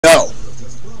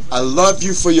I love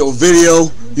you for your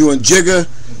video, you and Jigga.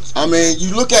 I mean,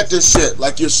 you look at this shit,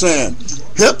 like you're saying,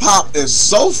 hip-hop is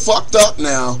so fucked up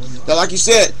now that, like you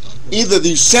said, either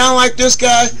you sound like this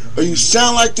guy or you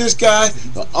sound like this guy.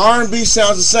 The R&B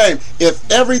sounds the same. If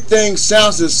everything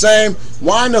sounds the same,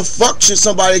 why in the fuck should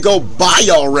somebody go buy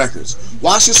y'all records?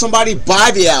 Why should somebody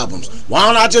buy the albums? Why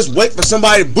don't I just wait for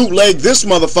somebody to bootleg this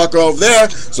motherfucker over there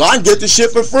so I can get the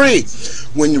shit for free?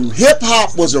 When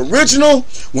hip-hop was original,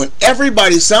 when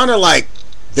everybody sounded like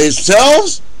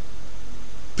themselves,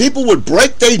 people would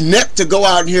break their neck to go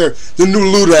out and hear the new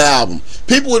Luda album.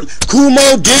 People would,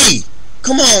 Kumo D.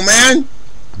 Come on, man.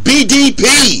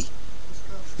 BDP.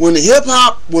 When the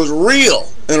hip-hop was real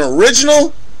and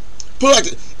original, put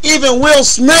like even Will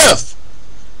Smith,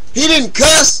 he didn't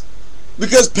cuss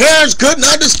because parents couldn't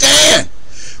understand.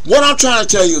 What I'm trying to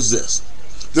tell you is this.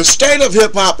 The state of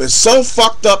hip-hop is so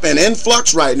fucked up and in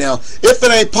flux right now. If it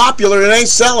ain't popular, it ain't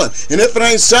selling. And if it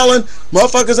ain't selling,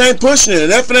 motherfuckers ain't pushing it.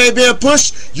 And if it ain't being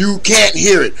pushed, you can't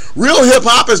hear it. Real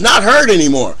hip-hop is not heard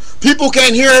anymore. People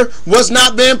can't hear what's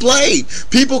not being played.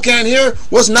 People can't hear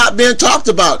what's not being talked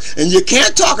about. And you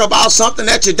can't talk about something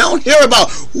that you don't hear about.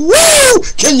 Woo!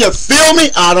 Can you feel me?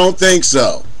 I don't think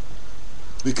so.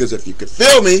 Because if you could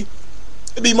feel me,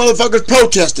 it'd be motherfuckers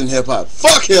protesting hip-hop.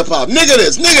 Fuck hip-hop. Nigga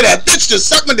this, nigga that. Bitch just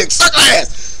suck my dick, suck my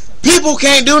ass. People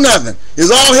can't do nothing. Is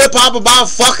all hip-hop about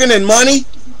fucking and money?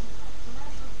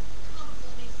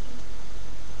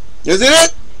 Is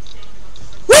it?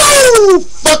 Woo!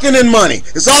 Fucking and money.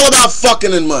 It's all about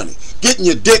fucking and money. Getting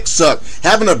your dick sucked.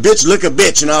 Having a bitch lick a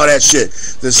bitch and all that shit.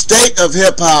 The state of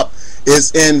hip-hop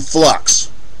is in flux.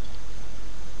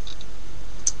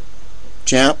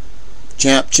 Champ.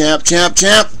 Champ, champ, champ,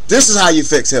 champ. This is how you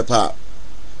fix hip-hop.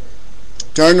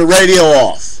 Turn the radio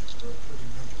off.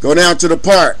 Go down to the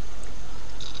park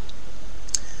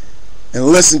and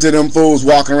listen to them fools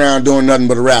walking around doing nothing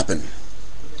but rapping.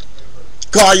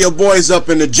 Call your boys up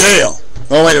in the jail.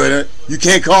 Oh, wait a minute. You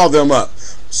can't call them up.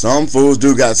 Some fools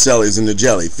do got cellies in the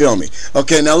jelly. Feel me?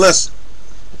 Okay, now listen.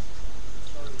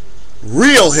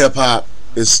 Real hip-hop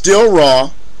is still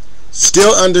raw,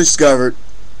 still undiscovered,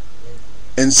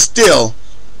 and still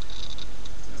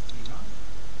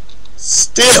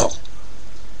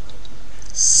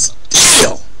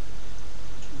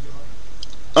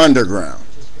underground.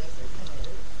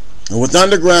 And with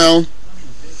underground,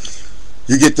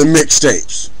 you get the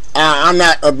mixtapes. I'm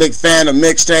not a big fan of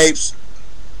mixtapes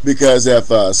because if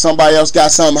somebody else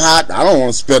got something hot, I don't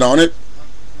want to spit on it.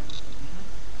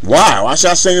 Why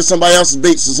should I sing somebody else's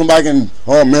beats so somebody can,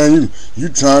 oh man, you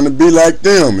trying to be like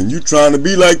them and you trying to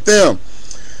be like them.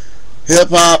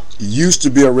 Hip-hop used to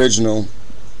be original.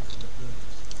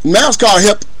 Now it's called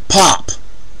hip-hop.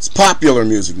 It's popular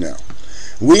music now.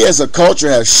 We as a culture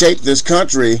have shaped this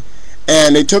country,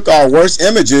 and they took our worst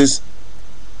images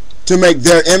to make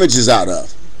their images out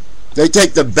of. They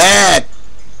take the bad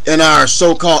in our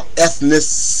so-called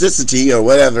ethnicity or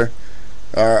whatever,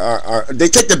 or they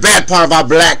take the bad part of our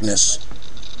blackness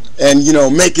and, you know,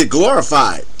 make it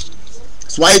glorified.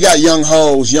 That's why you got young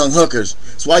hoes, young hookers.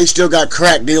 That's why you still got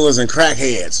crack dealers and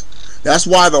crackheads. That's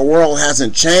why the world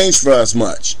hasn't changed for us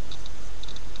much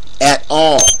at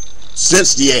all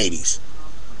since the 80s.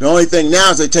 The only thing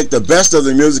now is they take the best of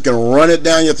the music and run it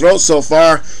down your throat so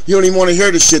far you don't even want to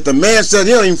hear this shit. The man said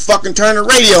he don't even fucking turn the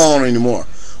radio on anymore.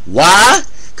 Why?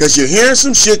 Because you're hearing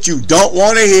some shit you don't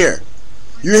want to hear.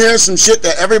 You're hearing some shit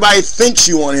that everybody thinks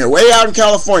you want to hear. Way out in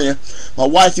California, my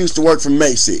wife used to work for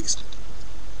Macy's.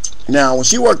 Now, when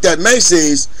she worked at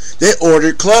Macy's, they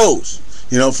ordered clothes,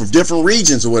 you know, from different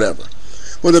regions or whatever.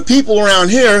 Well, the people around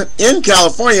here in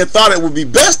California thought it would be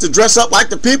best to dress up like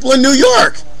the people in New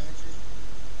York.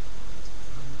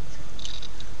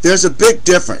 There's a big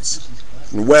difference.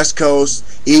 The West Coast,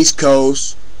 East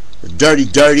Coast,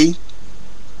 dirty.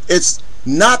 It's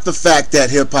not the fact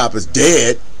that hip-hop is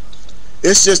dead.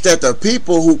 It's just that the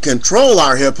people who control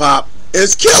our hip-hop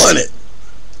is killing it.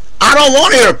 I don't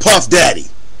want to hear Puff Daddy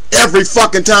every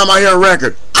fucking time I hear a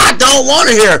record. I don't want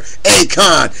to hear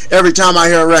Akon every time I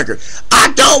hear a record.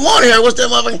 I don't want to hear, what's that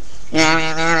motherfucker?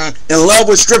 In Love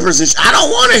with Strippers and I don't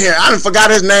want to hear. I done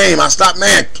forgot his name. I stopped,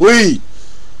 man, please.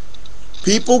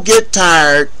 People get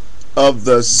tired of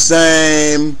the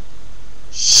same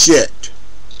shit.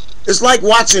 It's like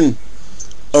watching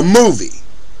a movie,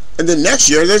 and then next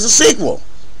year there's a sequel,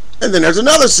 and then there's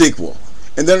another sequel,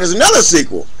 and then there's another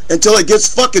sequel, until it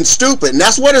gets fucking stupid. And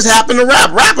that's what has happened to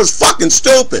rap. Rap is fucking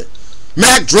stupid.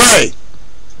 Mac Dre,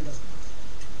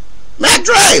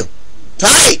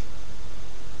 tight.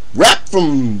 Rap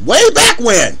from way back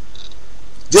when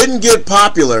didn't get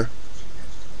popular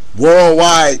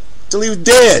worldwide till he was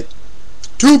dead.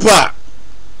 Tupac,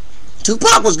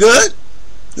 Tupac was good.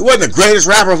 He wasn't the greatest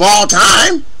rapper of all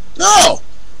time. No.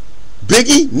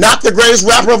 Biggie, not the greatest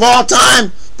rapper of all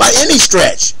time by any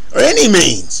stretch or any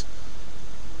means.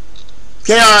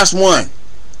 KRS-One,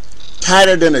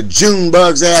 tighter than a June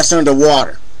bug's ass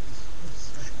underwater.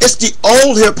 It's the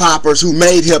old hip-hoppers who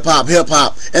made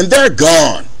hip-hop, and they're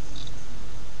gone.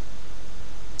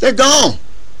 They're gone.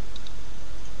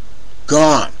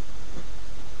 Gone.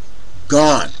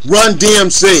 Gone. Run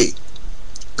DMC.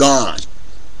 Gone.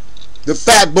 The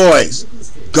Fat Boys.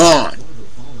 Gone.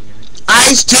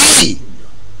 Ice-T.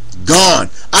 Gone.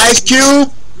 Ice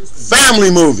Cube. Family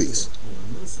movies.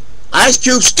 Ice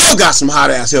Cube still got some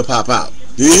hot-ass hip-hop out.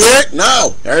 Do you hear it?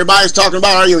 No. Everybody's talking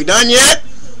about, are you done yet?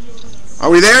 Are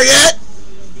we there yet?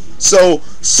 So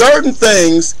certain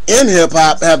things in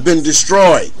hip-hop have been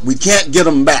destroyed. We can't get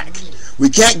them back. We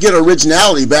can't get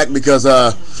originality back because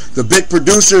the big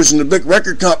producers and the big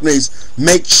record companies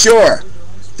make sure.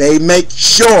 They make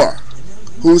sure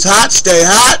who's hot stay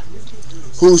hot,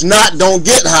 who's not don't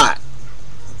get hot.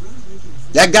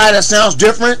 That guy that sounds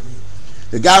different,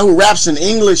 the guy who raps in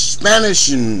English,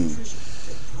 Spanish, and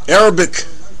Arabic,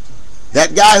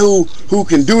 that guy who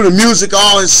can do the music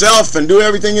all himself and do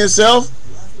everything himself,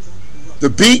 the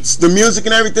beats, the music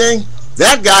and everything,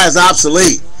 that guy is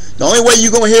obsolete. The only way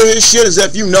you're going to hear his shit is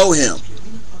if you know him.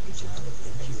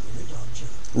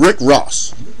 Rick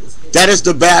Ross. That is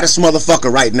the baddest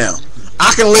motherfucker right now.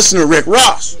 I can listen to Rick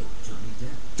Ross.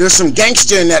 There's some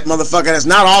gangster in that motherfucker that's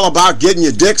not all about getting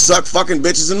your dick sucked, fucking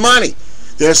bitches and money.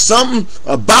 There's something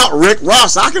about Rick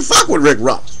Ross. I can fuck with Rick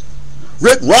Ross.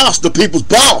 Rick Ross, the people's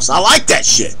boss. I like that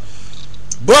shit.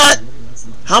 But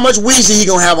how much Weezy he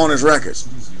gonna have on his records?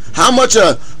 How much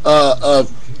of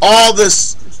all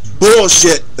this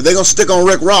bullshit are they gonna stick on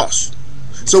Rick Ross?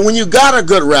 So when you got a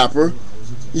good rapper,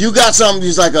 you got something.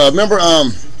 He's like, remember,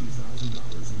 God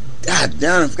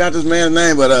damn, I forgot this man's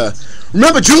name, but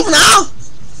remember Juvenile?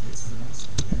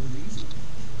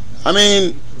 I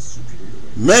mean,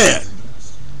 man,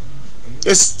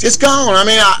 it's gone. I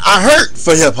mean, I hurt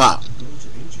for hip hop,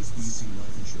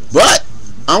 but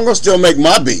I'm gonna still make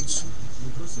my beats.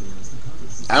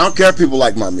 I don't care if people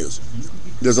like my music.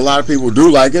 There's a lot of people who do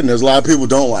like it, and there's a lot of people who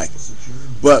don't like it.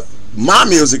 But my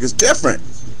music is different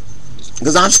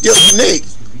because I'm still unique,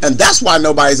 and that's why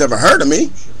nobody's ever heard of me.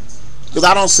 Because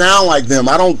I don't sound like them.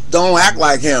 I don't act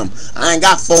like him. I ain't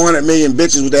got 400 million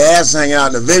bitches with their asses hanging out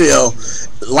in the video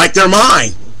like they're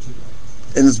mine.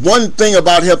 And there's one thing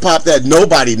about hip-hop that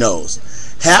nobody knows.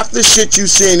 Half the shit you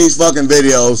see in these fucking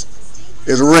videos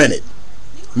is rented.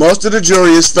 Most of the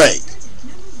jewelry is fake.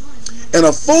 And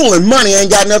a fool and money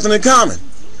ain't got nothing in common.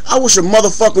 I wish a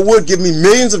motherfucker would give me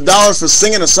millions of dollars for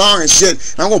singing a song and shit,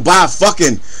 and I'm gonna buy a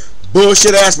fucking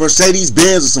bullshit-ass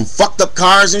Mercedes-Benz or some fucked-up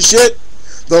cars and shit.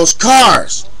 Those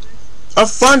cars are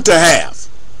fun to have.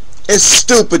 It's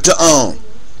stupid to own.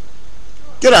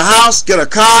 Get a house, get a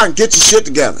car, and get your shit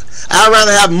together. I'd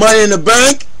rather have money in the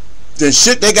bank than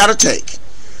shit they gotta take.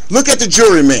 Look at the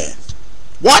Juryman.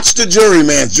 Watch the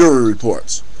Juryman's jury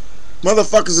reports.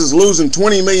 Motherfuckers is losing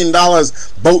 $20 million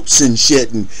boats and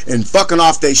shit and fucking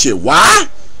off their shit. Why?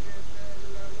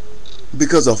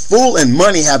 Because a fool and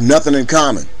money have nothing in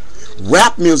common.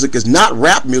 Rap music is not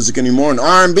rap music anymore, and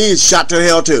R&B is shot to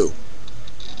hell too.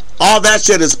 All that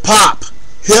shit is pop.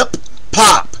 Hip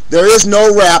hop. There is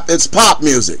no rap, it's pop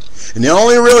music. And the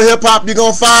only real hip hop you're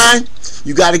gonna find,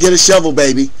 you gotta get a shovel,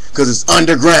 baby, because it's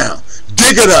underground.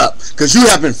 Dig it up, because you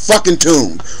have been fucking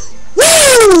tuned.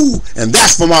 Woo! And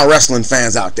that's for my wrestling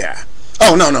fans out there.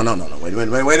 Oh, no. Wait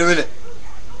a minute.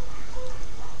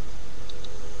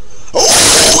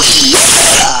 Oh,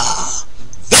 yeah!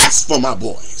 That's for my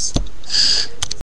boys.